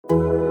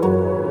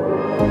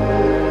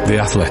The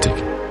Athletic.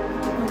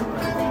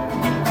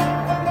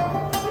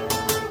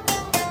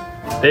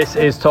 This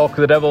is Talk of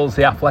the Devils,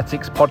 the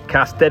Athletics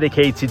podcast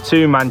dedicated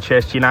to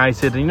Manchester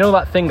United. And you know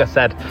that thing I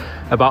said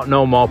about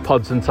no more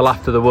pods until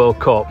after the World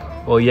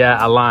Cup? Well, yeah,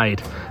 I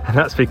lied. And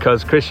that's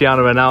because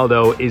Cristiano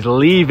Ronaldo is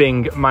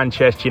leaving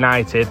Manchester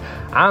United,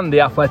 and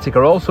the Athletic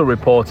are also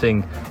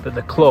reporting that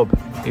the club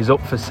is up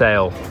for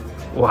sale.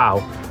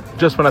 Wow.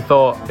 Just when I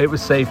thought it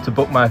was safe to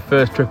book my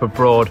first trip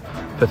abroad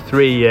for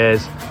 3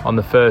 years, on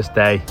the first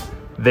day,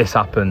 this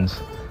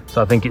happens.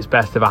 So I think it's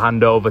best if I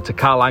hand over to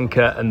Carl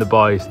Anker and the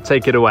boys.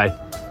 Take it away.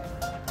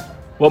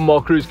 One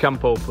more Cruz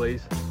Campo,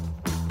 please.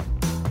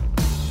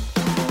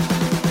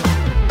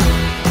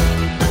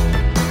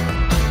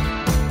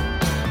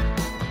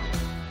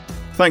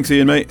 Thanks,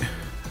 Ian, mate.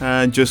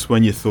 And just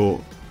when you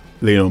thought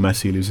Lionel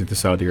Messi losing to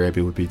Saudi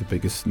Arabia would be the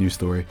biggest news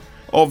story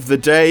of the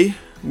day,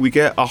 we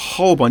get a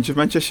whole bunch of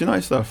Manchester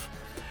United stuff.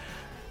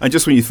 And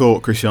just when you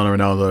thought Cristiano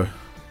Ronaldo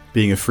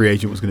being a free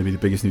agent was going to be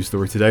the biggest news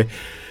story today,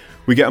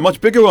 we get a much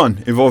bigger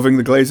one involving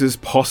the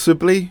Glazers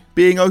possibly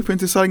being open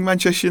to selling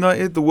Manchester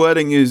United. The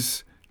wording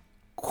is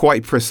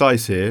quite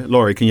precise here.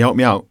 Laurie, can you help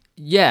me out?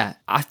 Yeah,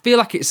 I feel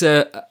like it's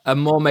a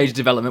more major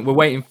development. We're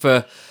waiting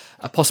for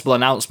a possible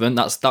announcement.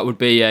 That would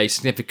be a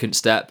significant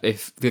step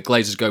if the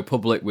Glazers go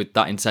public with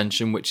that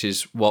intention, which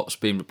is what's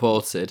been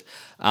reported,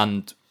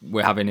 and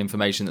we're having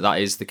information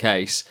that is the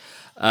case.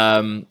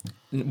 Why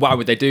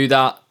would they do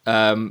that?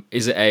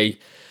 Is it a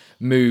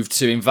move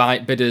to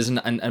invite bidders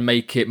and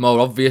make it more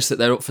obvious that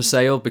they're up for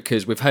sale?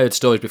 Because we've heard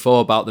stories before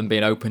about them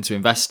being open to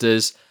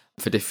investors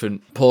for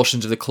different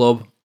portions of the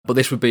club. But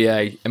this would be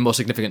a more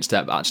significant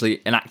step,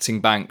 actually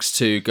enacting banks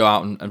to go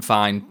out and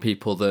find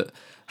people that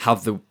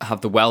have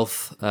the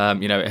wealth.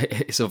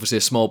 It's obviously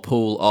a small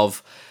pool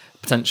of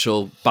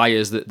potential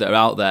buyers that are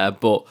out there,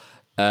 but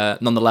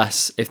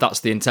nonetheless, if that's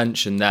the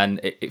intention,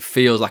 then it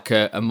feels like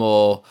a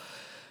more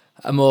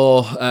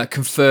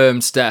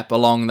confirmed step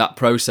along that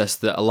process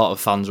that a lot of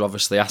fans are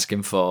obviously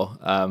asking for.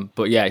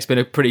 But yeah, it's been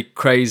a pretty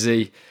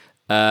crazy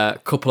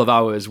couple of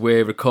hours.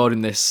 We're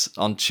recording this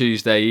on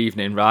Tuesday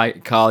evening,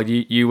 right? Carl,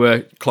 you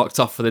were clocked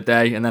off for the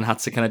day and then had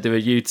to kind of do a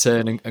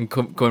U-turn and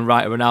go and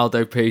write a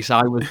Ronaldo piece.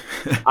 I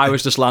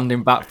was just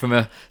landing back from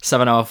a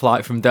 7-hour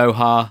flight from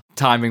Doha,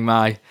 timing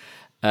my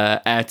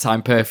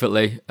airtime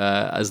perfectly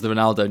as the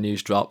Ronaldo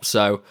news dropped.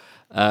 So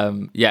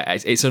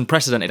it's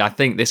unprecedented. I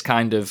think this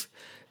kind of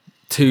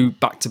two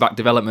back-to-back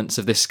developments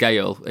of this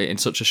scale in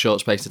such a short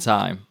space of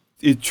time.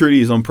 It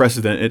truly is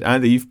unprecedented.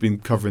 Andy, you've been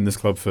covering this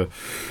club for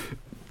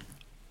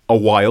a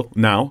while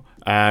now.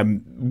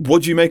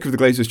 What do you make of the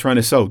Glazers trying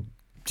to sell?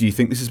 Do you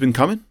think this has been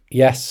coming?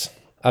 Yes.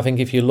 I think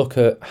if you look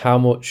at how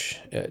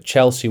much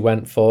Chelsea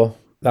went for,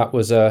 that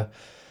was a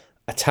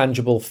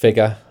tangible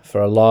figure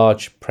for a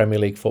large Premier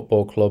League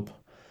football club,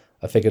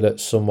 a figure that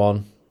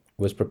someone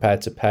was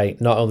prepared to pay.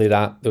 Not only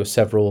that, there were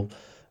several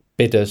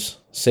bidders,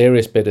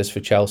 serious bidders for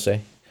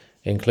Chelsea,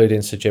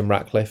 including Sir Jim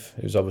Ratcliffe,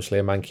 who's obviously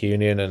a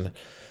Mancunian and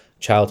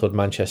childhood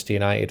Manchester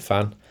United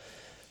fan.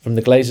 From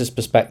the Glazers'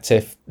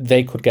 perspective,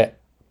 they could get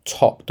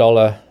top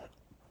dollar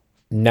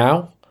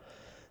now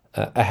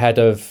ahead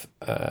of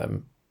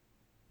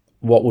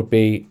what would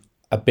be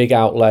a big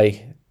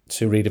outlay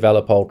to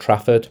redevelop Old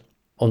Trafford.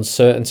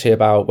 Uncertainty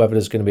about whether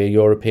there's going to be a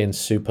European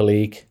Super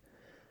League,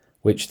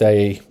 which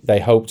they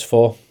hoped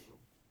for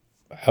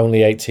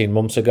only 18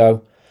 months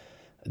ago.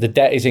 The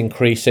debt is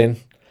increasing,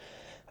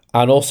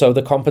 and also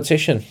the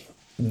competition.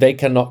 They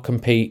cannot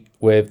compete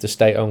with the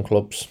state-owned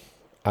clubs,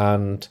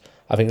 and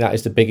I think that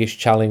is the biggest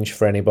challenge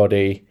for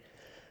anybody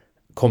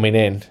coming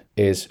in,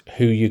 is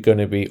who you're going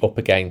to be up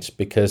against,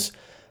 because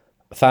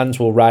fans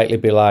will rightly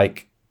be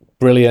like,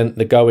 brilliant,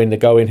 they're going,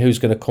 who's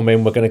going to come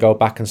in, we're going to go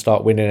back and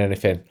start winning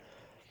anything.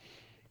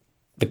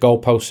 The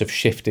goalposts have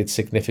shifted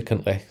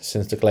significantly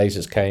since the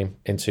Glazers came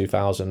in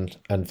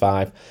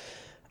 2005,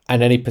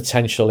 and any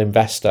potential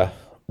investor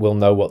will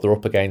know what they're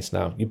up against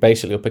now. You're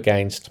basically up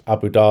against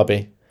Abu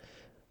Dhabi,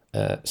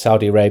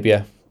 Saudi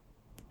Arabia.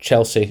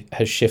 Chelsea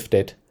has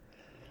shifted,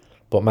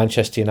 but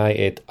Manchester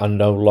United are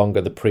no longer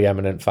the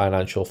preeminent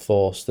financial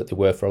force that they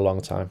were for a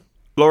long time.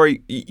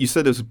 Laurie, you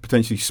said there's a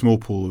potentially small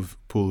pool of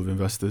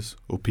investors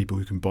or people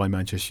who can buy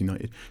Manchester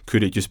United.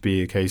 Could it just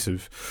be a case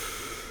of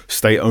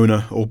state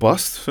owner or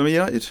bust for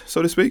United,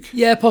 so to speak?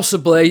 Yeah,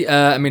 possibly.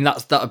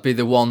 That would be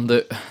the one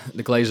that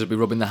the Glazers would be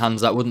rubbing their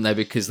hands at, wouldn't they?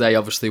 Because they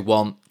obviously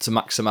want to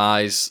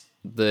maximise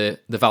the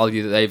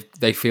value that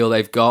they feel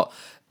they've got.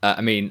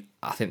 I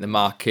think the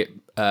market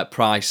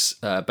price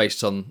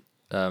based on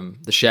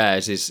the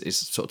shares is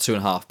sort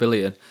of 2.5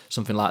 billion,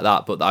 something like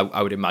that. But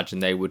I would imagine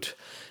they would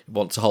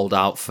want to hold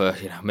out for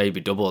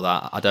maybe double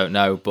that. I don't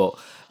know, but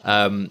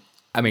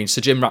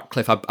Sir Jim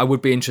Ratcliffe, I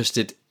would be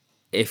interested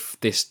if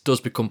this does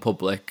become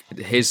public,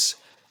 his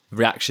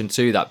reaction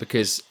to that,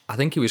 because I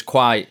think he was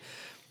quite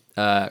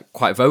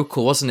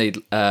vocal, wasn't he,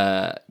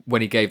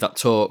 when he gave that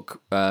talk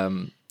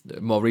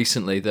more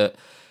recently, that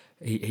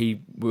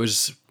he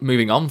was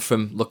moving on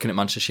from looking at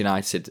Manchester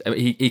United.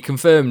 He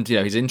confirmed,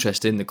 his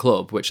interest in the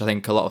club, which I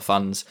think a lot of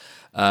fans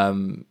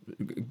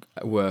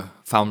were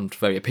found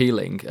very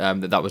appealing.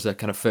 That was the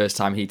kind of first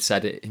time he'd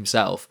said it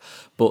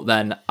himself. But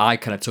then I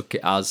kind of took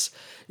it as,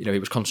 he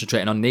was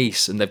concentrating on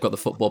Nice, and they've got the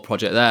football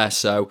project there.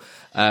 So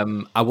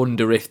I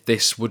wonder if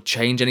this would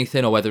change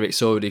anything, or whether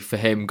it's already for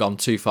him gone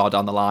too far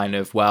down the line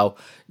of, well,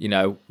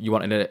 you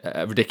wanted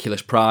a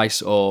ridiculous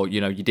price, or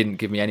you didn't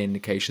give me any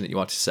indication that you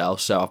wanted to sell,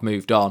 so I've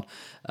moved on.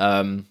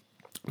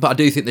 But I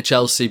do think the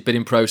Chelsea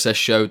bidding process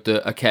showed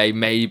that, okay,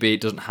 maybe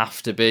it doesn't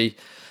have to be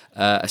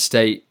a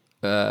state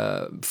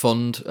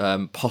fund.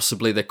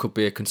 Possibly there could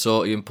be a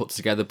consortium put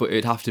together, but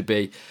it'd have to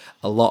be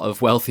a lot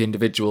of wealthy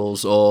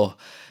individuals or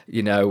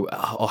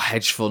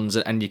hedge funds,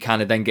 and you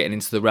kind of then getting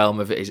into the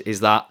realm of is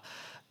that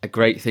a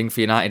great thing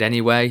for United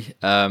anyway?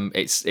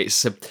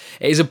 It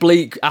is a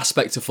bleak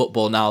aspect of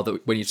football now,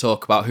 that when you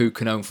talk about who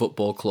can own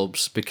football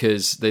clubs,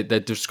 because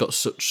they've just got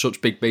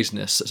such big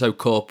business, so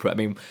corporate. I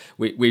mean,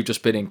 we've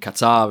just been in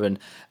Qatar, and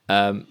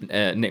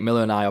Nick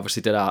Miller and I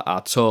obviously did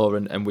our tour,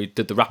 and we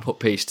did the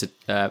wrap-up piece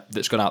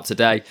that's gone out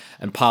today,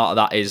 and part of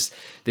that is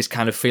this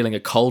kind of feeling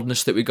of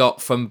coldness that we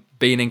got from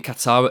being in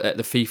Qatar at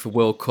the FIFA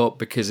World Cup,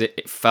 because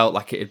it felt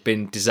like it had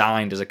been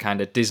designed as a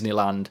kind of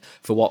Disneyland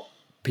for what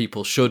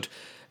people should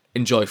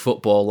enjoy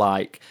football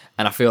like.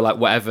 And I feel like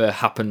whatever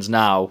happens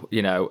now,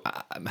 it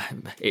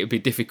would be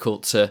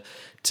difficult to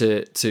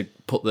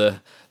put the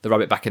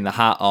rabbit back in the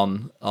hat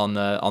on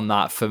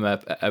that from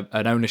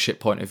an ownership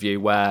point of view,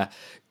 where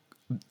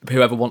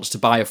whoever wants to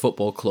buy a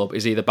football club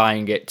is either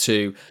buying it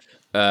to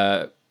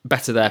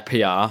better their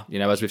PR,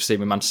 as we've seen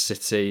with Manchester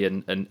City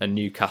and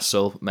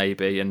Newcastle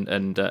maybe and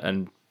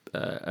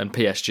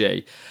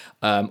PSG,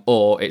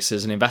 or it's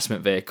as an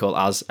investment vehicle,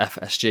 as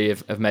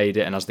FSG have made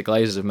it and as the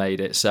Glazers have made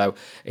it. So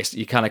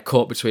you're kind of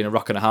caught between a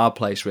rock and a hard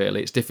place,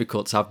 really. It's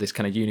difficult to have this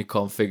kind of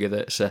unicorn figure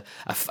that's a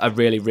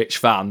really rich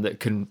fan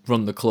that can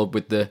run the club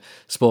with the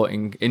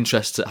sporting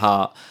interests at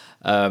heart.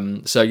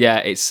 So yeah,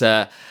 it's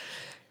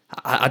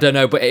I don't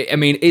know, but I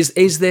mean,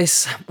 is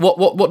this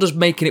what does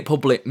making it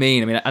public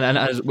mean? I mean, and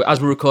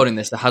as we're recording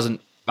this, there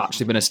hasn't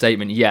actually been a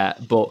statement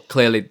yet, but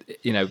clearly,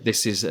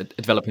 this is a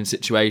developing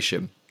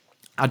situation.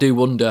 I do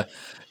wonder,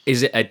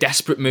 is it a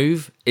desperate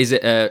move? Is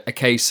it a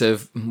case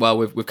of, well,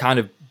 we've kind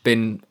of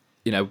been,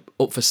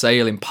 up for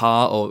sale in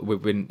part, or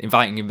we've been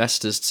inviting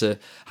investors to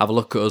have a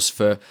look at us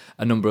for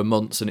a number of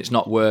months and it's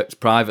not worked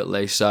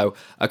privately. So,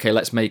 okay,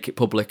 let's make it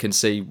public and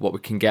see what we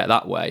can get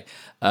that way.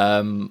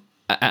 Or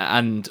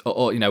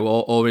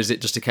is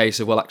it just a case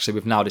of, well, actually,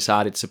 we've now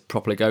decided to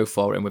properly go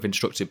for it and we've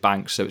instructed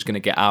banks, so it's going to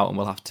get out and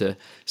we'll have to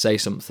say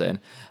something.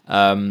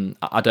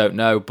 I don't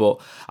know, but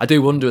I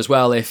do wonder as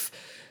well if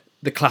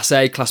the Class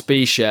A, Class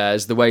B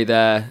shares, the way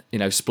they're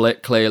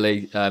split,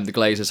 clearly the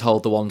Glazers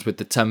hold the ones with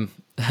the 10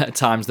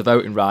 times the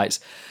voting rights.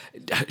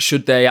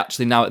 Should they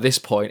actually now at this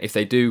point, if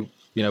they do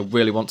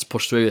really want to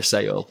push through a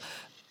sale,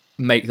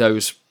 make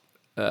those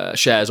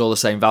shares all the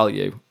same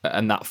value,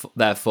 and that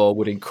therefore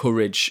would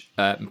encourage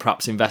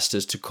perhaps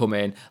investors to come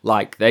in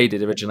like they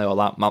did originally, or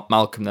like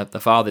Malcolm, the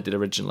father, did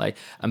originally,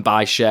 and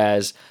buy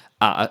shares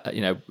at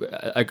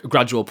a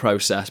gradual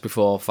process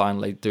before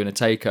finally doing a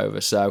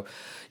takeover. So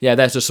yeah,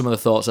 there's just some of the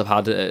thoughts I've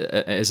had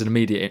as an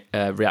immediate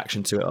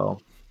reaction to it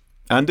all.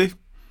 Andy,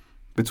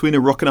 between a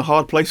rock and a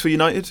hard place for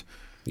United?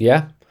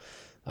 Yeah,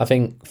 I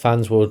think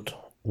fans would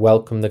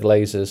welcome the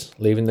Glazers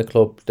leaving the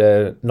club.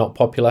 They're not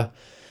popular.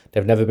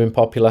 They've never been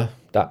popular.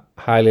 That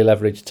highly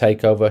leveraged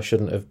takeover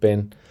shouldn't have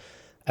been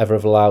ever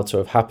allowed to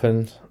have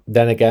happened.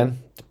 Then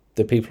again,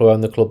 the people who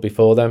owned the club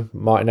before them,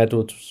 Martin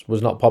Edwards,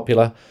 was not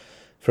popular.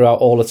 Throughout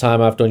all the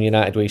time I've done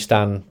United We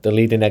Stand, the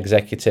leading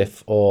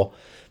executive or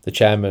the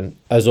chairman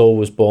has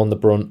always borne the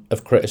brunt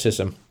of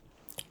criticism.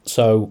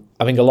 So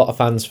I think a lot of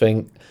fans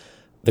think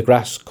the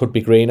grass could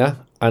be greener,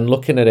 and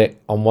looking at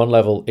it on one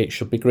level, it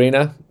should be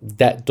greener.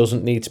 Debt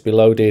doesn't need to be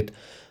loaded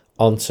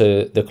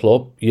onto the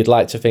club. You'd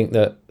like to think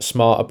that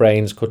smarter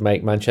brains could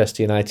make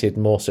Manchester United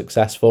more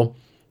successful.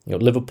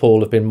 Liverpool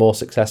have been more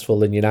successful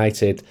than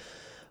United,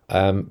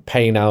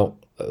 paying out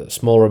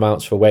smaller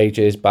amounts for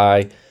wages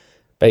by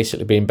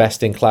basically being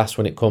best in class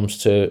when it comes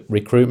to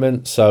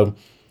recruitment. So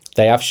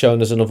they have shown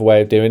there's another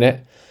way of doing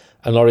it.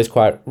 And Laurie's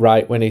quite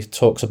right when he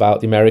talks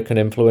about the American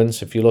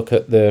influence. If you look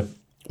at the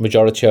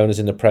majority owners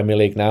in the Premier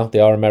League now, they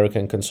are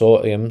American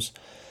consortiums.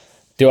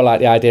 Do I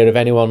like the idea of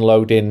anyone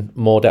loading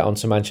more debt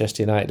onto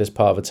Manchester United as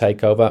part of a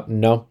takeover?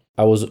 No.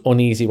 I was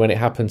uneasy when it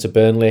happened to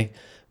Burnley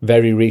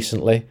very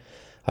recently.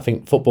 I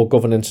think football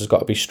governance has got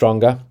to be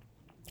stronger.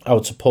 I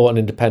would support an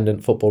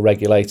independent football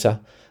regulator.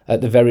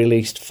 At the very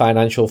least,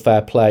 financial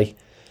fair play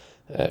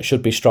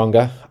should be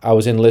stronger. I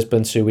was in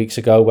Lisbon 2 weeks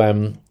ago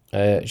when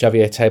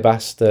Javier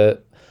Tebas,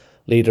 the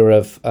leader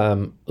of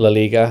La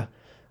Liga,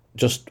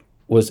 just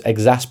was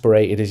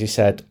exasperated as he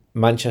said,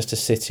 Manchester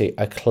City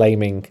are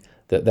claiming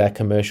that their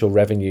commercial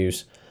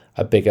revenues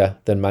are bigger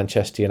than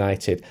Manchester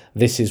United.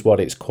 This is what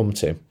it's come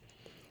to.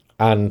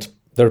 And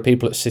there are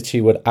people at City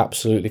who would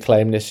absolutely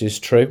claim this is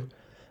true.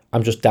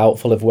 I'm just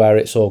doubtful of where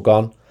it's all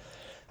gone.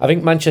 I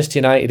think Manchester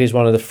United is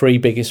one of the 3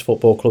 biggest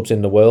football clubs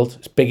in the world.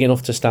 It's big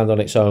enough to stand on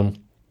its own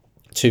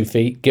 2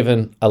 feet,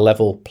 given a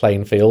level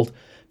playing field.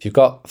 If you've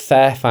got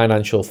fair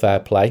financial fair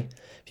play,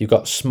 if you've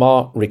got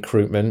smart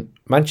recruitment,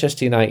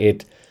 Manchester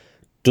United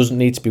doesn't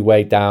need to be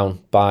weighed down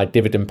by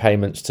dividend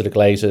payments to the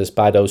Glazers,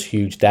 by those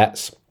huge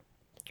debts.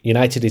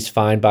 United is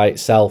fine by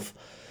itself,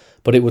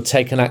 but it would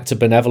take an act of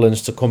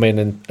benevolence to come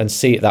in and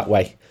see it that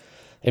way.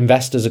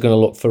 Investors are going to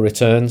look for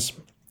returns.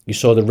 You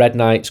saw the Red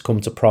Knights come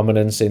to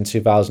prominence in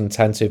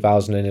 2010,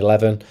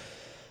 2011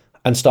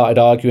 and started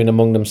arguing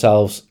among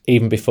themselves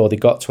even before they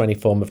got to any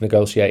form of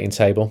negotiating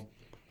table.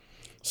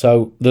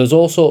 So there's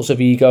all sorts of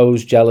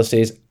egos,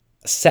 jealousies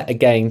set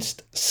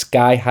against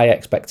sky-high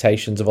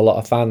expectations of a lot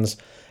of fans.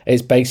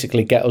 It's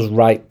basically get us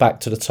right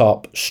back to the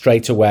top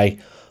straight away,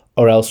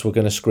 or else we're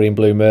going to scream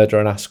blue murder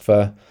and ask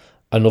for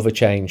another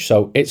change.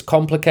 So it's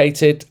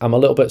complicated. I'm a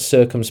little bit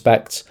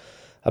circumspect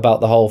about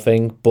the whole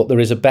thing, but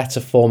there is a better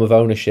form of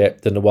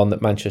ownership than the one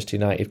that Manchester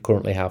United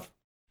currently have.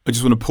 I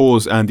just want to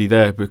pause, Andy,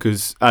 there,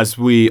 because as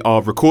we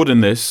are recording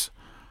this,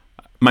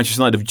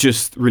 Manchester United have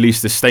just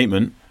released this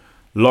statement.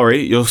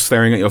 Laurie, you're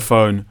staring at your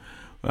phone,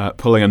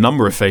 pulling a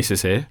number of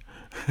faces here.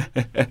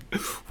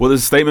 What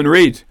does the statement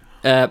read?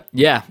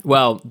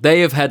 Well,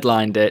 they have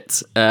headlined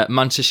it,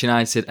 Manchester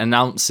United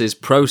announces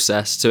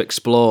process to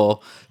explore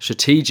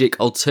strategic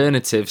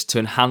alternatives to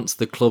enhance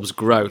the club's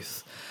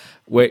growth,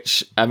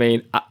 which, I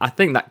mean, I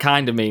think that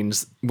kind of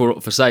means we're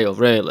up for sale,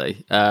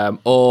 really.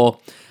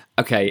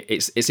 Okay,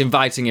 it's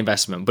inviting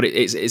investment, but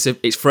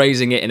it's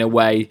phrasing it in a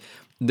way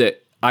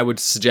that I would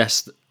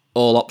suggest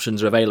all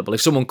options are available.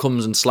 If someone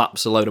comes and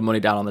slaps a load of money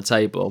down on the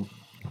table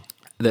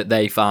that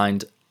they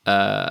find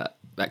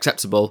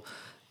acceptable,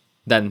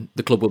 then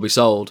the club will be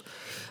sold.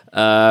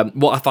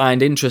 What I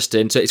find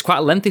interesting, so it's quite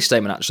a lengthy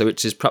statement actually,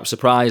 which is perhaps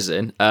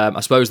surprising. I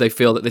suppose they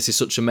feel that this is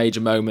such a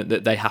major moment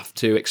that they have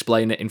to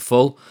explain it in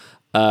full.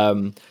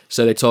 So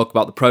they talk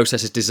about the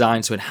process is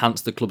designed to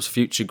enhance the club's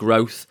future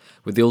growth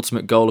with the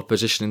ultimate goal of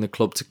positioning the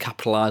club to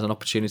capitalise on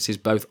opportunities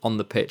both on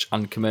the pitch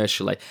and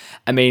commercially.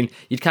 I mean,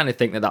 you'd kind of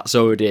think that that's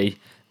already,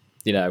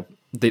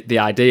 the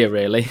idea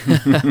really.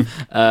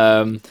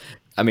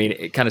 I mean,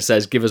 it kind of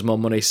says, give us more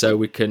money so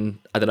we can,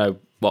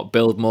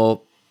 build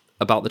more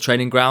about the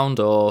training ground,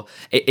 or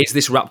is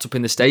this wrapped up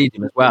in the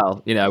stadium as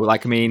well?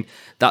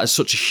 That is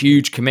such a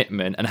huge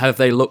commitment. And have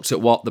they looked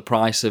at what the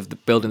price of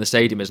building the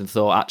stadium is and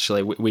thought,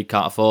 actually, we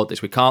can't afford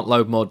this. We can't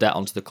load more debt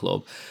onto the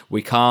club.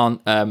 We can't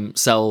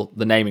sell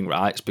the naming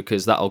rights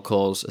because that'll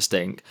cause a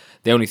stink.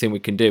 The only thing we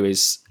can do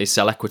is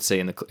sell equity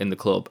in the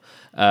club.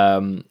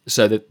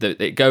 So that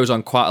it goes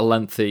on quite a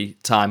lengthy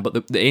time.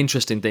 But the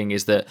interesting thing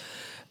is that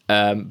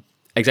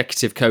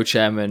executive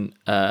co-chairman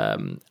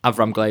Avram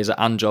Glazer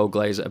and Joel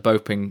Glazer are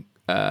both being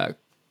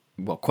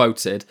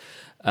quoted.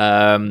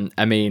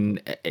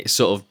 It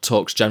sort of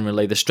talks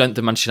generally. The strength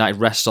of Manchester United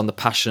rests on the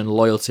passion and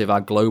loyalty of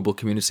our global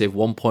community of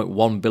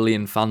 1.1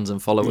 billion fans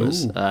and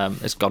followers.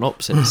 It's gone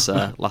up since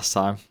last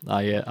time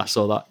I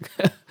saw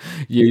that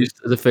used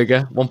as a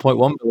figure.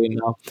 1.1 billion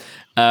now.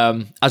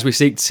 As we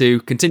seek to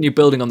continue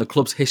building on the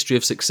club's history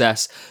of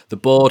success, the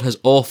board has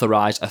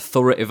authorised a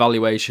thorough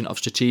evaluation of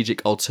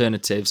strategic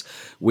alternatives.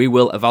 We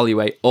will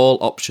evaluate all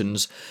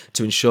options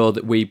to ensure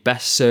that we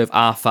best serve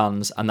our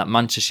fans and that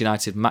Manchester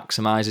United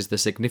maximises the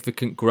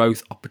significant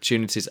growth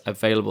opportunities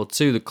available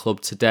to the club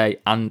today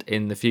and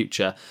in the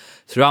future.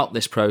 Throughout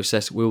this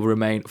process, we will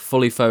remain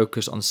fully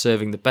focused on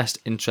serving the best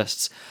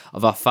interests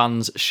of our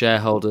fans,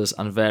 shareholders,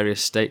 and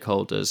various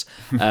stakeholders.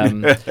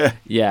 It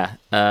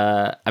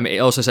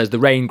also says the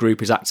Rain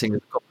Group is acting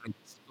as the company's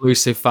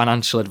exclusive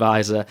financial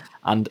advisor,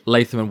 and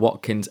Latham &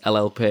 Watkins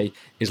LLP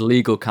is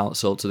legal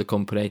counsel to the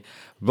company.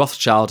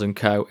 Rothschild &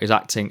 Co. is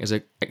acting as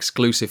an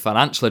exclusive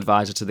financial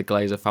advisor to the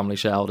Glazer family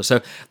shareholder. So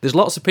there's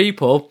lots of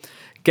people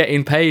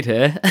getting paid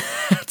here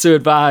to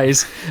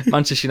advise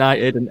Manchester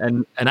United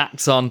and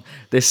act on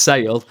this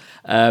sale.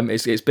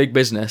 It's big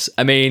business.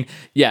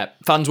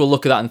 Fans will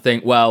look at that and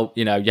think, well,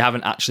 you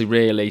haven't actually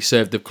really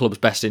served the club's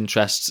best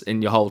interests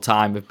in your whole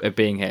time of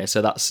being here.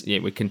 So that's,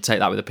 we can take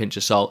that with a pinch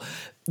of salt.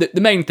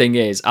 The main thing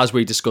is, as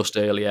we discussed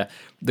earlier,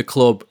 the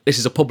club, this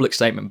is a public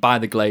statement by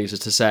the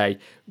Glazers to say,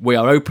 we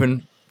are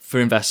open for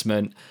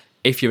investment.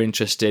 If you're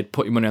interested,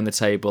 put your money on the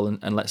table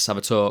and let's have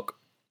a talk.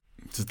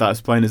 Is that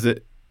as plain as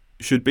it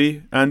should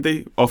be,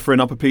 Andy?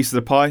 Offering up a piece of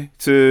the pie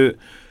to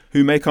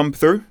who may come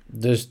through?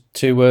 There's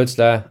two words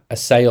there, a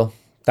sale.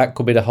 That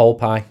could be the whole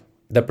pie.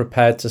 They're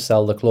prepared to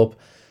sell the club.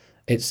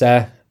 It's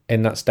there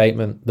in that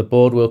statement. The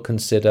board will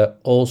consider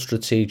all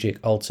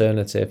strategic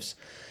alternatives,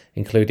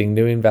 including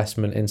new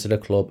investment into the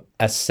club,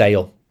 a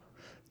sale.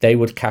 They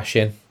would cash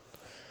in.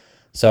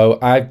 So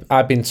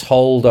I've been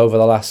told over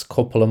the last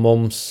couple of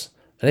months,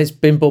 and it's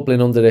been bubbling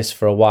under this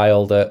for a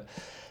while, that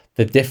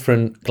the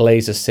different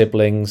Glazer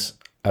siblings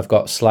have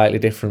got slightly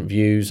different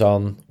views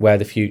on where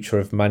the future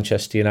of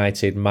Manchester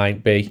United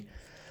might be,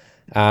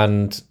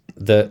 and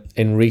that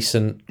in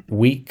recent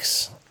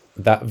weeks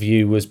that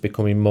view was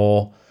becoming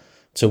more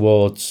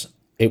towards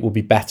it will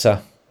be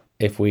better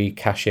if we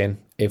cash in,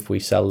 if we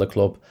sell the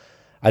club.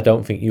 I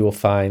don't think you will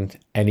find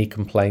any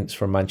complaints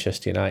from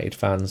Manchester United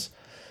fans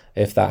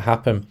if that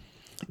happened.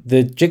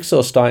 the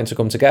jigsaw's starting to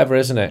come together,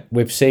 isn't it?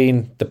 We've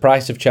seen the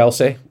price of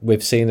Chelsea.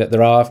 We've seen that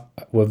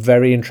we're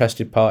very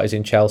interested parties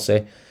in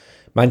Chelsea.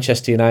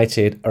 Manchester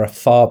United are a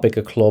far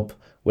bigger club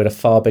with a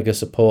far bigger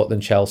support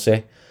than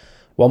Chelsea.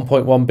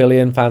 1.1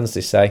 billion fans,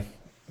 they say.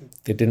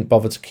 They didn't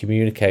bother to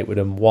communicate with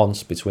them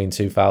once between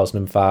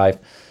 2005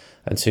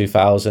 and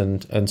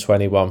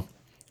 2021.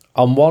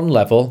 On one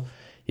level,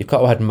 you've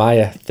got to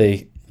admire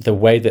the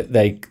way that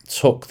they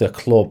took the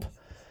club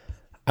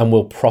and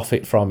will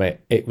profit from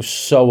it. It was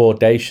so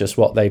audacious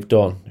what they've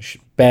done.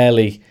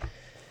 Barely,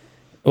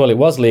 well, it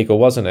was legal,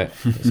 wasn't it?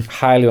 It's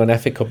highly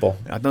unethical.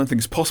 I don't think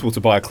it's possible to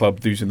buy a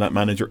club using that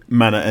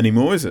manner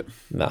anymore, is it?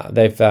 No,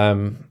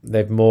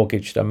 they've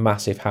mortgaged a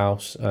massive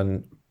house,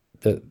 and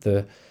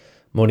the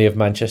money of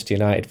Manchester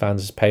United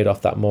fans has paid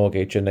off that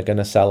mortgage, and they're going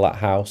to sell that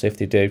house if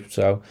they do.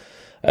 So,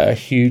 a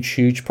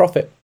huge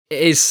profit.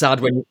 It is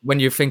sad when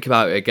you think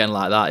about it again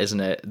like that,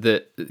 isn't it?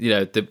 That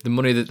the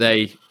money that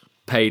they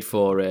paid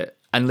for it.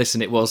 And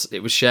listen, it was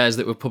shares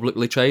that were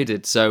publicly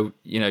traded, so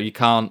you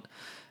can't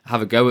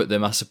have a go at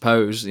them, I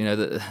suppose.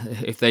 That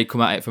if they come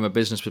at it from a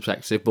business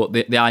perspective, but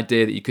the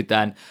idea that you could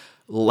then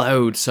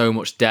load so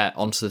much debt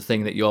onto the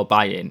thing that you're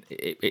buying,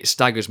 it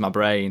staggers my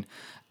brain.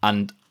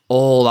 And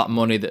all that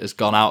money that has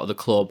gone out of the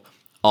club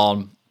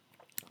on,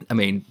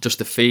 just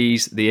the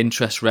fees, the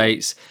interest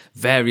rates,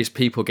 various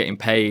people getting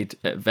paid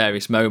at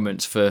various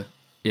moments for,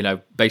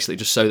 basically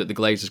just so that the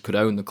Glazers could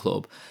own the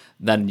club.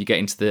 Then you get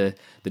into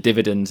the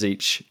dividends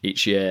each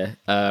year.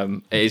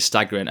 It is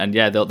staggering, and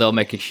yeah, they'll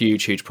make a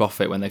huge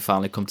profit when they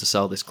finally come to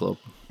sell this club.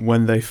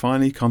 When they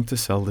finally come to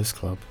sell this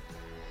club,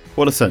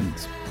 what a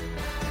sentence!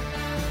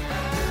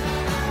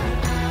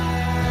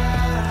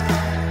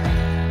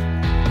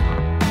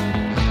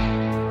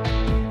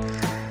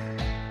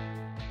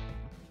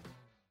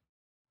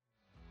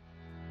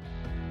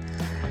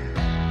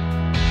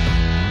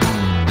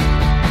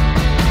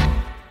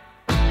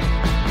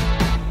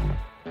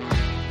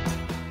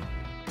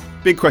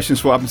 Big questions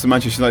for what happens to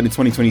Manchester United in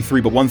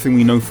 2023, but one thing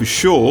we know for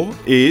sure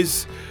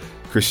is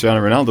Cristiano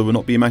Ronaldo will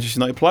not be a Manchester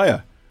United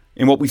player.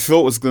 In what we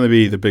thought was going to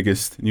be the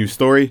biggest news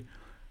story,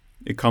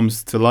 it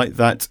comes to light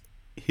that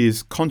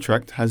his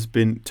contract has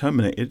been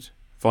terminated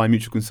via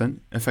mutual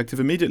consent,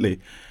 effective immediately.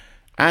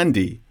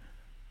 Andy,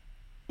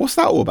 what's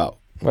that all about?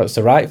 Well, it's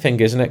the right thing,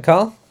 isn't it,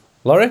 Carl?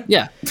 Laurie?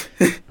 Yeah.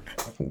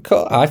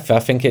 I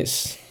think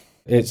it's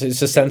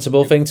a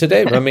sensible thing to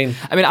do.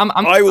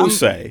 I will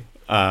say,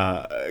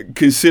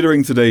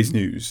 considering today's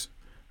news,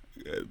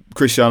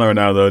 Cristiano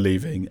Ronaldo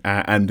leaving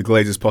and the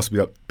Glazers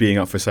possibly being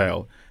up for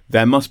sale,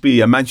 there must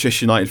be a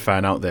Manchester United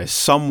fan out there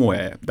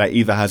somewhere that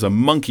either has a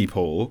monkey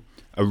paw,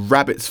 a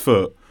rabbit's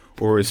foot,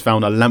 or has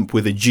found a lamp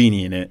with a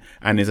genie in it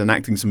and is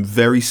enacting some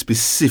very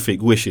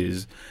specific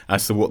wishes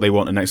as to what they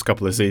want the next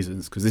couple of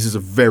seasons, because this is a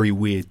very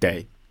weird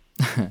day.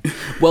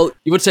 Well,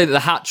 you would say that the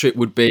hat trick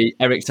would be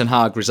Erik ten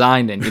Hag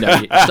resigning.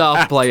 Your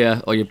star player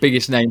or your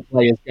biggest name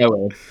players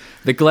going,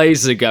 the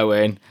Glazers are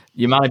going,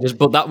 your managers.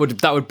 But that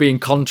would be in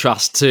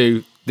contrast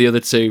to the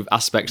other two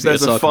aspects.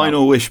 There's a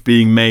final wish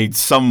being made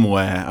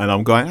somewhere, and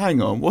I'm going,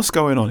 hang on, what's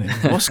going on here?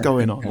 What's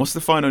going on? What's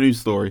the final news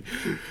story?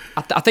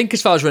 I think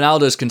as far as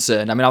Ronaldo is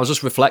concerned, I was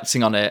just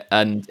reflecting on it,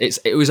 and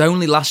it was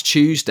only last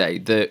Tuesday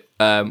that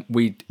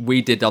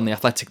we did on The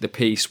Athletic the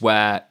piece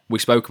where we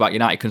spoke about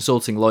United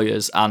consulting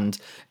lawyers and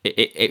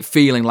it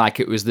feeling like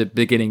it was the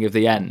beginning of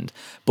the end.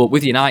 But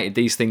with United,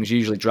 these things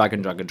usually drag.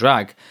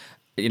 The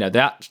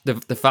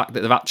fact that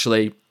they've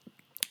actually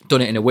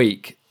done it in a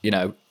week,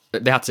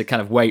 they had to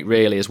kind of wait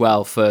really as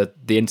well for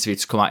the interview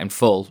to come out in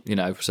full,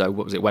 so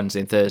what was it,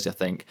 Wednesday and Thursday, I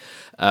think.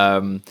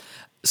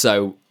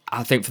 So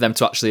I think for them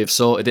to actually have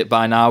sorted it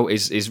by now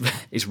is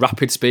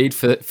rapid speed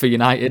for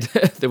United,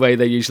 the way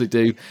they usually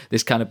do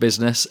this kind of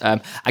business.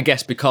 I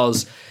guess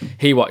because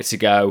he wanted to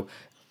go,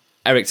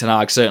 Erik ten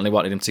Hag certainly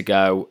wanted him to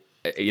go.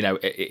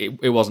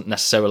 It wasn't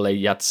necessarily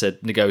you had to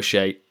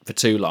negotiate for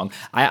too long.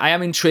 I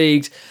am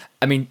intrigued.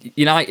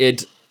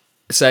 United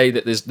say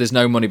that there's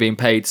no money being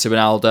paid to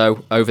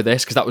Ronaldo over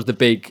this, because that was the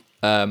big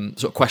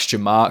sort of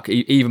question mark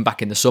even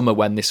back in the summer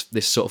when this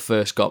sort of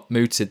first got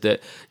mooted,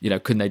 that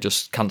couldn't they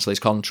just cancel his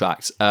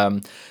contract.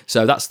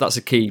 So that's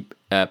a key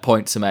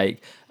point to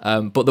make,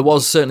 but there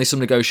was certainly some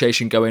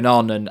negotiation going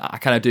on, and I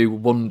kind of do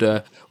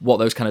wonder what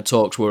those kind of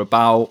talks were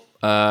about.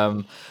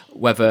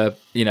 Whether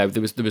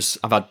there was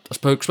I've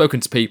spoken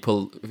to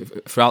people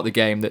throughout the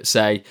game that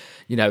say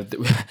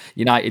that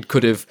United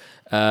could have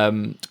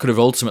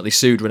ultimately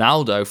sued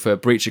Ronaldo for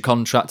breach of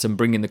contract and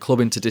bringing the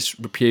club into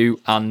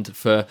disrepute, and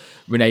for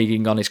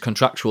reneging on his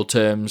contractual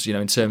terms,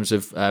 in terms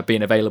of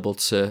being available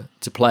to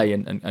play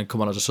and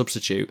come on as a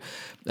substitute.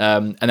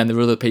 And then there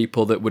were other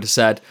people that would have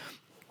said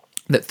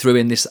that threw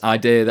in this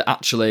idea that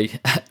actually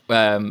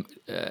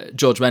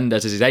George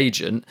Mendes, as his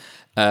agent,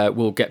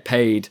 will get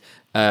paid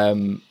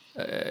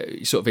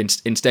sort of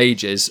in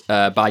stages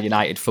by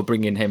United for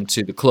bringing him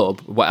to the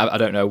club. I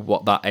don't know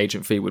what that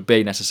agent fee would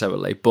be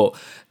necessarily, but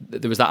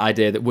there was that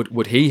idea that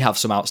would he have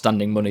some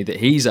outstanding money that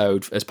he's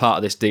owed as part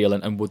of this deal,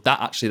 and would that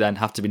actually then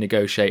have to be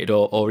negotiated,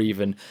 or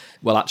even,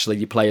 well, actually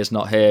your player's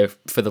not here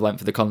for the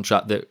length of the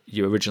contract that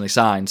you originally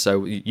signed,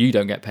 so you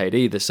don't get paid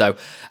either. So,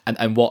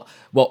 and what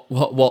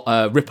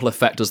ripple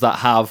effect does that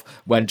have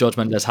when George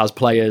Mendes has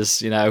players,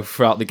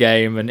 throughout the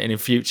game and in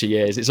future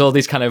years? It's all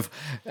these kind of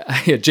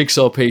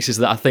jigsaw pieces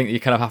that I think you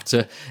kind of have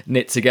to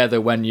knit together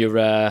when you're.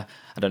 I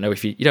don't know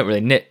if you don't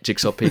really knit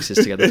jigsaw pieces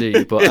together, do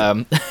you? But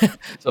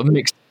sort of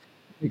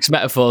mixed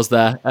metaphors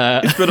there.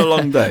 It's been a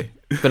long day.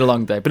 Been a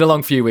long day. Been a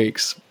long few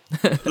weeks.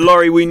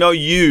 Laurie, we know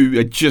you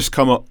had just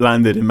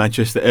landed in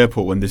Manchester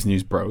Airport when this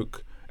news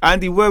broke.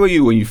 Andy, where were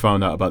you when you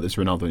found out about this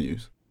Ronaldo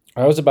news?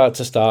 I was about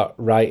to start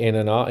writing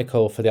an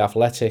article for The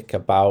Athletic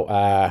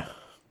about,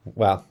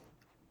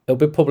 it'll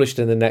be published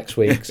in the next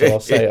week, so I'll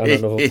say it on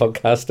another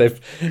podcast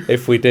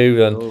if we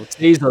do. And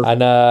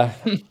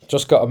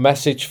just got a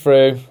message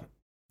through,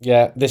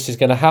 this is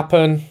going to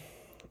happen.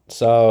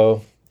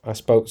 So I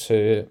spoke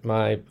to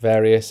my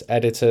various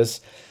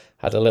editors,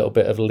 had a little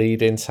bit of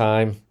lead-in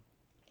time,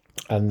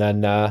 and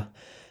then I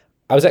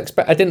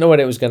didn't know when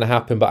it was going to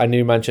happen, but I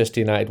knew Manchester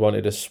United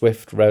wanted a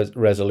swift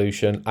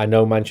resolution. I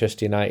know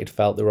Manchester United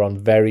felt they were on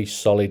very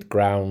solid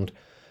ground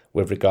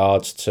with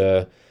regards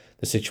to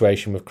the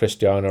situation with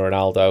Cristiano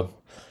Ronaldo,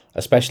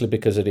 especially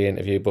because of the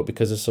interview, but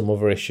because of some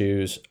other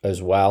issues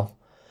as well.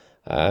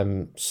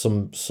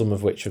 Some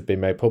of which have been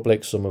made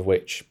public, some of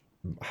which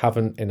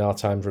haven't in our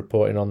times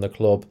reporting on the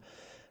club.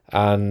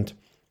 And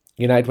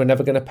United were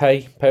never going to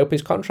pay up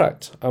his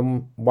contract.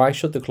 And why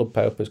should the club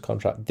pay up his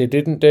contract? They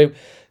didn't do.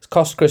 It's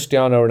cost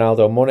Cristiano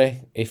Ronaldo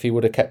money. If he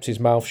would have kept his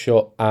mouth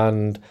shut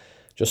and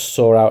just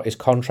saw out his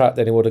contract,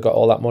 then he would have got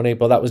all that money.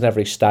 But that was never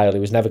his style. He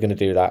was never going to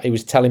do that. He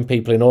was telling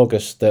people in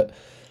August that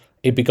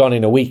he'd be gone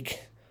in a week.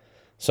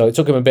 So it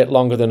took him a bit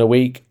longer than a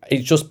week.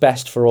 It's just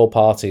best for all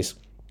parties.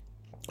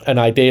 And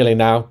ideally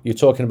now, you're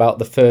talking about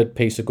the third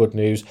piece of good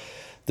news.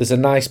 There's a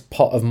nice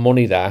pot of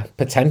money there,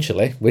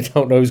 potentially. We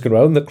don't know who's going to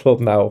own the club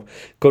now.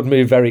 Could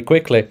move very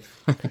quickly.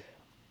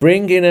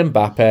 Bring in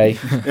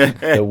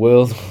Mbappe. The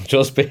world will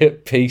just be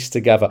at peace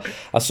together.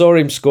 I saw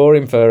him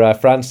scoring for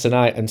France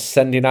tonight and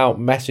sending out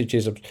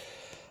messages of,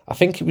 I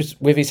think it was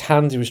with his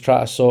hands, he was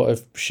trying to sort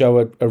of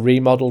show a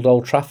remodelled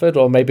Old Trafford,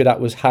 or maybe that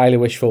was highly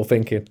wishful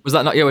thinking. Was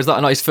that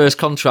not his first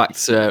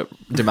contract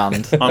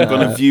demand? I'm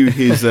going to view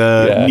his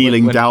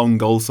kneeling down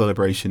goal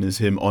celebration as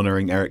him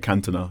honouring Eric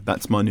Cantona.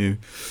 That's my new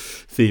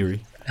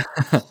theory.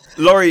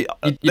 Laurie,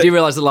 you do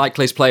realise the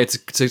likeliest player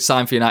to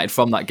sign for United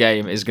from that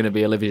game is going to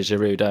be Olivier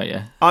Giroud, don't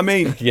you? I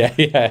mean, yeah.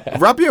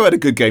 Rabiot had a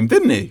good game,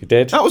 didn't he? He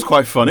did. That was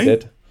quite funny. He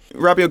did.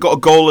 Rabiot got a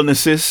goal and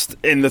assist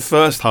in the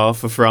first half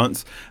for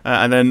France,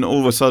 and then all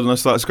of a sudden I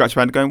started scratching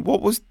my head going,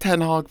 what was Ten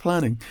Hag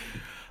planning?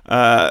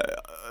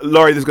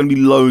 Laurie, there's going to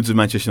be loads of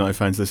Manchester United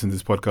fans listening to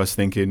this podcast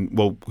thinking,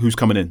 well, who's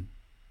coming in?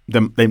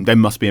 They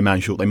must be a man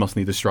short. They must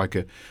need a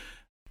striker.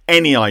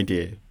 Any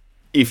idea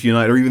if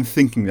United are even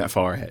thinking that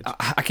far ahead?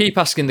 I keep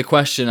asking the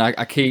question.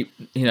 I keep,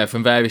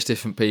 from various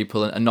different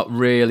people and not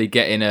really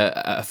getting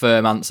a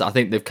firm answer. I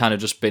think they've kind of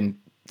just been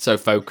so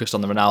focused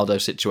on the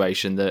Ronaldo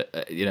situation that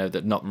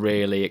that not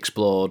really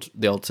explored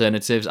the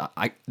alternatives.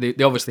 They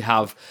obviously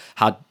have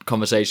had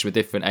conversations with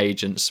different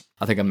agents.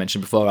 I think I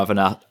mentioned before,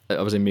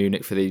 I was in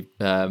Munich for the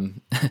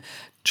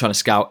trying to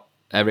scout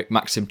Eric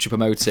Maxim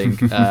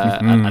Choupo-Moting,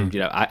 and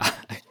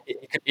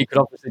he could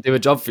obviously do a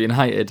job for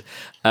United.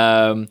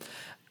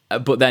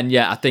 But then,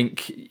 I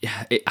think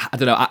I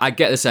don't know. I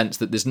get the sense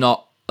that there's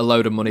not a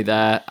load of money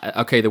there.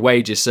 Okay, the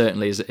wages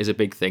certainly is a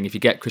big thing. If you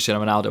get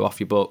Cristiano Ronaldo off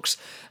your books,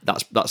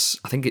 that's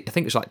I think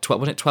it's like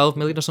 12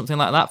 million or something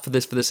like that for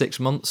the 6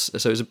 months.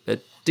 So it's a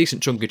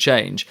decent chunk of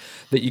change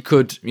that you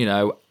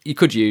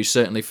could use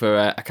certainly for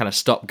a kind of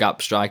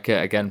stopgap striker.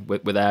 Again,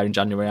 we're there in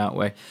January, aren't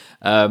we?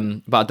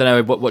 But I don't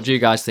know. What do you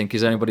guys think?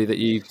 Is there anybody that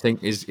you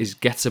think is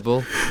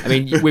gettable? I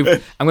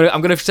mean,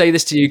 I'm going to say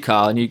this to you,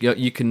 Carl, and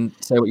you can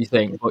say what you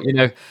think. But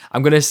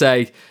I'm going to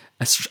say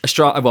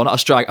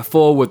a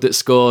forward that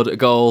scored a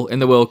goal in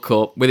the World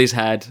Cup with his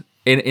head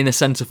in a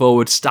centre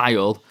forward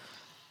style,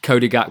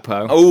 Cody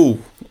Gakpo.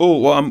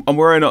 Well, I'm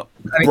wearing a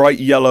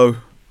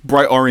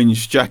bright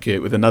orange jacket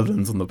with the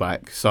Netherlands on the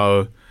back.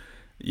 So,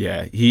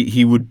 yeah,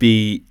 he would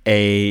be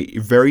a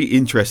very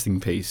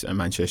interesting piece at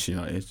Manchester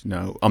United.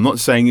 Now, I'm not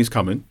saying he's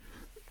coming.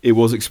 It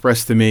was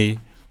expressed to me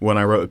when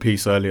I wrote a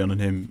piece early on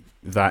him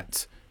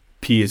that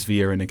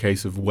PSV are in a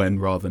case of when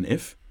rather than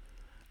if.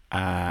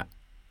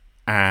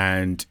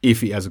 And if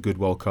he has a good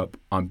World Cup,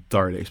 I'm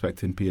thoroughly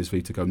expecting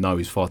PSV to go, no,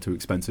 he's far too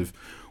expensive.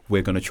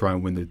 We're going to try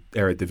and win the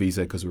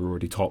Eredivisie because we're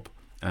already top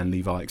and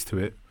leave Ajax to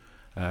it.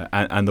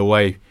 And the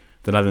way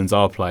the Netherlands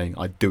are playing,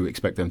 I do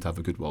expect them to have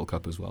a good World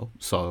Cup as well.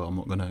 So I'm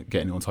not going to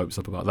get anyone's hopes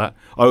up about that.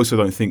 I also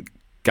don't think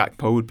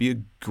Gakpo would be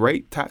a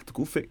great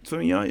tactical fit for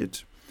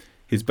United.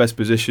 His best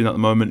position at the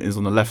moment is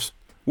on the left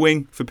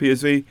wing for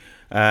PSV.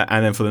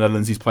 And then for the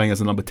Netherlands, he's playing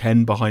as a number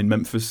 10 behind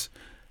Memphis.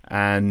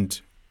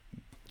 And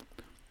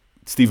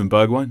Steven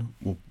Bergwijn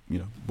will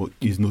what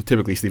is not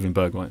typically Steven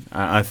Bergwijn.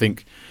 I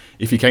think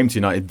if he came to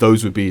United,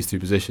 those would be his two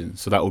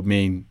positions. So that would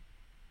mean,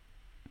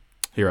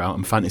 here out,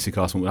 I'm fantasy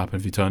casting what would happen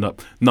if he turned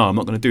up. No, I'm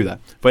not going to do that.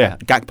 But yeah,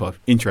 Gakpo,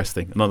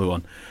 interesting, another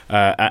one.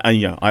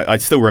 I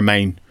still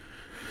remain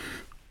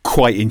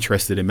quite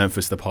interested in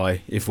Memphis Depay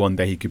if one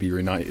day he could be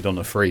reunited on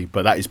a free,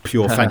 but that is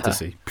pure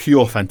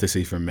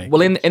fantasy from me.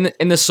 Well,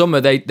 in the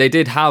summer they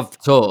did have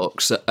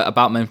talks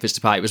about Memphis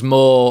Depay. It was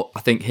more,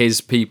 I think,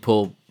 his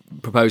people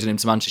proposing him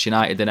to Manchester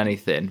United than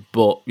anything,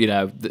 but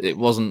it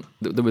wasn't.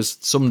 There was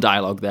some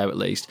dialogue there at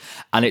least,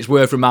 and it's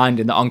worth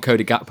reminding that on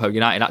Cody Gakpo,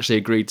 United actually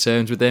agreed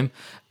terms with him,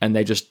 and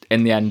they just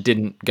in the end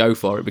didn't go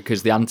for it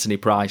because the Anthony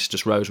price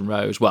just rose and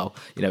rose. Well,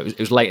 it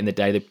was late in the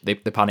day, they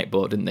panic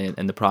bought, didn't they,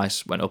 and the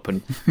price went up,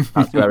 and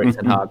that's where Eric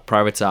Ten Hag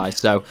prioritised.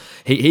 So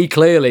he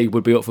clearly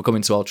would be up for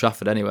coming to Old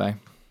Trafford anyway.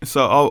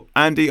 So,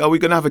 Andy, are we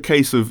going to have a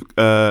case of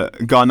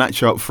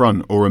Garnacho up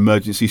front or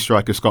emergency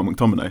striker Scott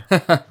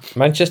McTominay?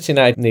 Manchester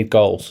United need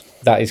goals.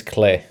 That is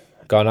clear.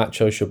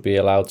 Garnacho should be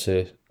allowed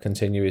to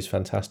continue his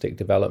fantastic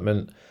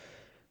development.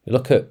 You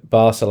look at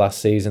Barca last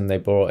season, they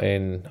brought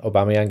in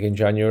Aubameyang in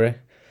January.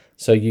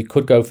 So you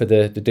could go for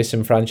the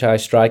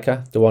disenfranchised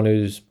striker, the one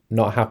who's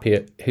not happy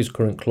at his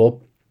current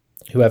club,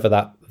 whoever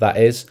that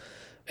is.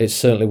 It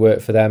certainly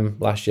worked for them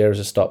last year as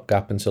a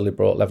stopgap until they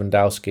brought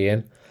Lewandowski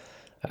in.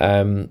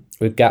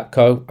 With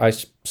Gakpo, I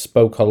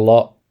spoke a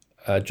lot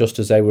just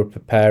as they were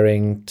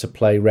preparing to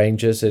play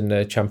Rangers in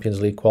the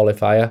Champions League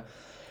qualifier.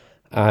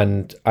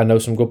 And I know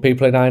some good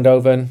people in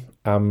Eindhoven.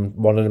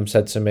 One of them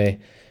said to me,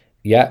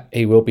 yeah,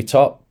 he will be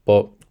top,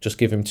 but just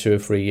give him 2 or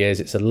 3 years.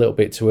 It's a little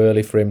bit too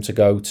early for him to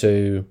go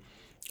to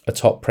a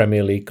top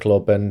Premier League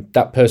club. And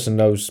that person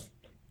knows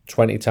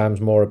 20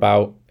 times more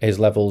about his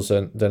levels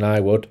than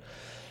I would.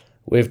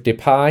 With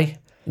Depay,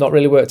 not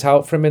really worked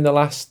out for him in the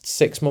last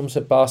 6 months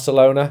at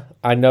Barcelona.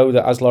 I know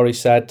that, as Laurie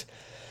said,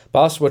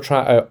 Barca were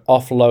trying to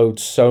offload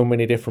so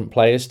many different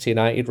players to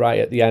United right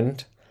at the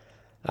end.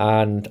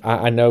 And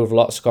I know of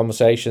lots of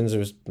conversations. It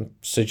was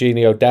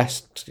Serginho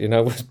Dest,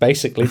 was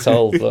basically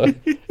told,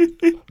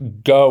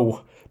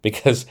 go,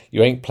 because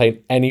you ain't playing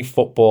any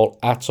football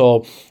at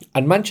all.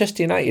 And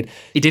Manchester United...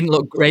 He didn't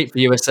look great for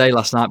USA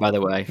last night, by the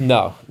way.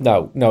 No.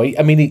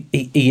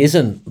 He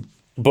isn't.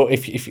 But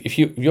if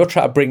you're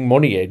trying to bring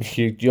money in,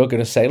 you're going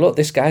to say, look,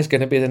 this guy's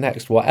going to be the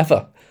next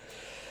whatever.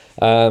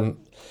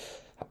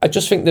 I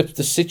just think that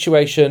the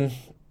situation,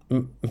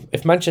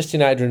 if Manchester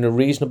United are in a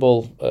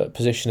reasonable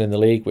position in the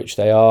league, which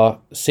they are,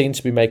 seem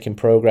to be making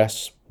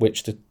progress,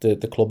 which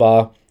the club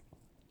are,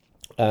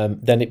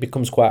 then it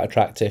becomes quite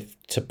attractive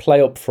to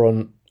play up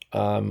front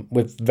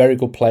with very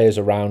good players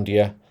around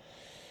you.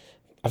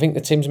 I think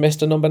the team's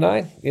missed a number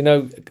 9.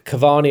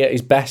 Cavani at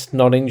his best,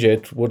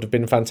 non-injured, would have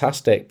been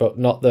fantastic, but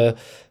not the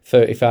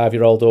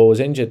 35-year-old always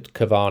injured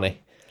Cavani.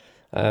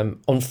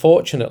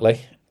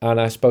 Unfortunately,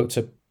 and I spoke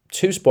to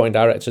 2 sporting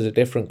directors at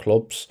different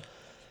clubs,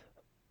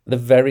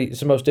 it's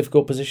the most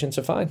difficult position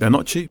to find. They're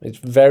not cheap.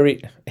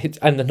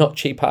 And they're not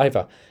cheap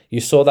either.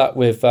 You saw that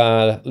with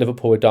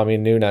Liverpool with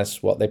Darwin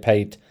Núñez, what they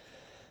paid,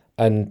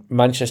 and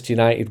Manchester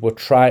United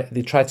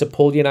they tried to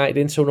pull United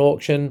into an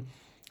auction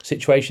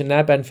situation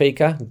there.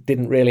 Benfica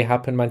didn't really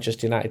happen.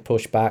 Manchester United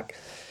pushed back.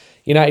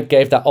 United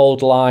gave that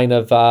old line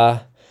of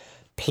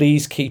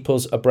please keep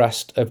us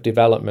abreast of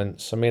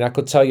developments. I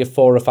could tell you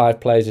 4 or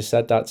 5 players who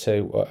said that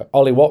to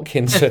Ollie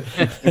Watkins.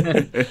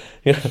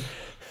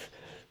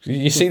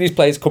 You see these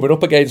players coming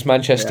up against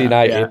Manchester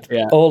United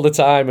all the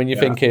time, and you're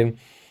thinking,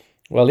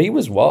 well, he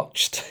was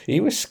watched, he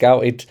was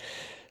scouted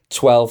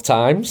 12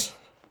 times,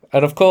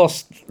 and of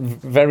course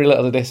very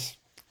little of this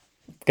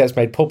gets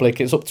made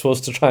public. It's up to us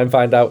to try and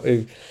find out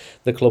who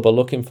the club are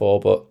looking for,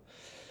 but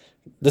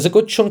there's a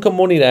good chunk of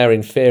money there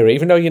in theory,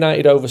 even though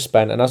United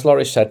overspent, and as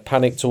Laurie said,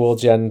 panicked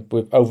towards the end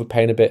with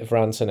overpaying a bit for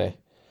Anthony.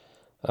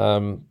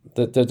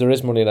 There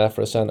is money there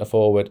for a centre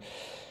forward.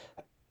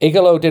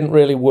 Igalo didn't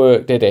really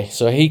work, did he?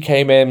 So he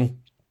came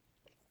in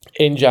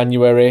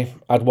January,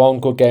 had 1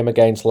 good game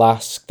against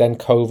Lask, then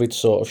COVID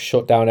sort of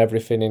shut down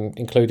everything,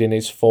 including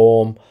his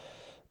form.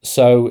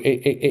 So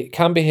it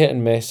can be hit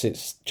and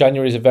miss.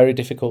 January is a very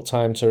difficult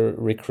time to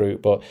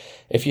recruit, but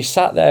if you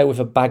sat there with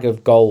a bag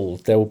of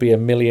gold, there will be a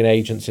million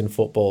agents in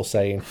football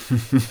saying,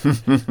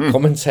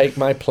 come and take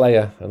my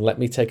player and let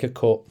me take a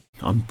cut.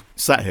 I'm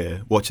sat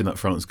here watching that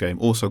France game,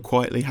 also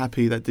quietly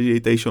happy that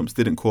Didier Deschamps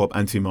didn't call up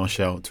Anthony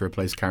Martial to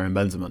replace Karim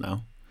Benzema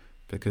now,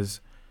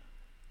 because,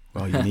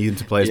 well, you need him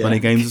to play as many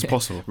games as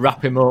possible.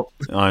 Wrap him up.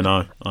 I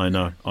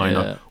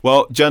know.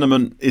 Well,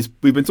 gentlemen,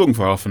 we've been talking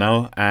for half an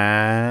hour,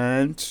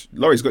 and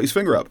Laurie's got his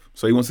finger up,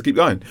 so he wants to keep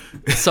going.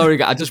 Sorry,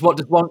 guys, I just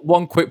want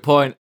one quick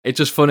point. It's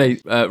just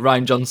funny.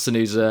 Ryan Johnson,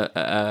 who's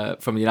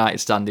from the United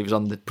stand, he was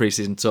on the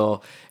pre-season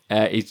tour.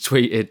 He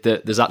tweeted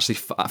that there's actually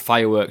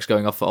fireworks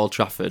going off at Old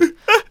Trafford, and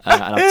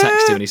I've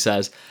texted him, and he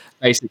says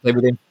basically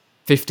within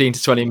 15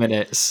 to 20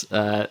 minutes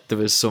there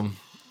was some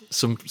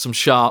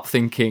sharp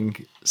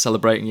thinking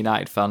celebrating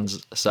United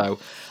fans. So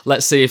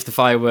let's see if the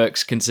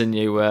fireworks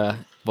continue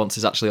once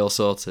it's actually all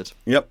sorted.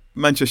 Yep,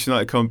 Manchester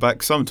United come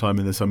back sometime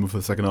in the summer for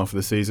the second half of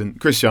the season.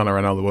 Cristiano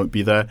Ronaldo won't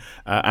be there,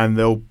 and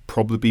there'll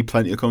probably be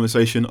plenty of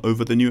conversation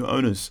over the new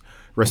owners.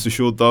 Rest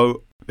assured,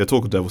 though, the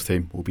Talk of Devils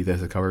team will be there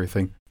to cover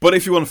everything. But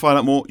if you want to find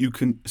out more, you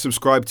can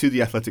subscribe to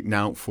The Athletic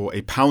now for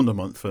 £1 a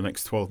month for the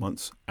next 12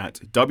 months at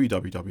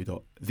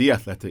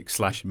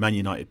www.theathletic.com/Man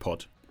United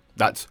Pod.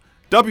 That's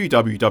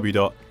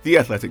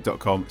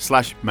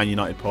www.theathletic.com/Man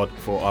United Pod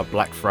for our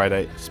Black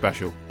Friday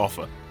special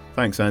offer.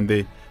 Thanks,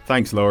 Andy.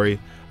 Thanks, Laurie.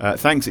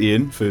 Thanks,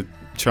 Ian, for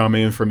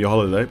charming in from your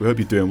holiday. We hope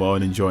you're doing well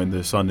and enjoying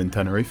the sun in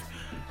Tenerife.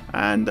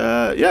 And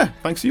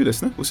thanks to you,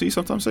 listener. We'll see you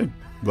sometime soon.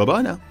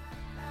 Bye-bye now.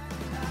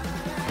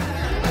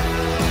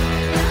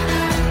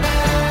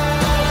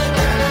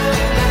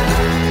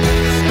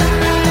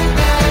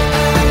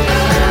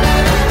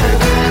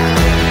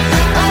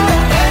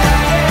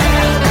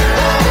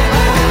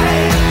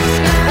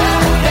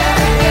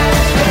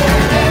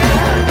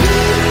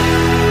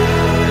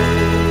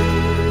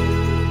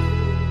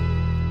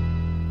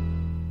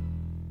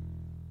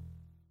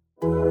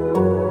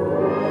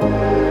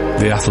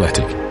 The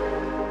Athletic.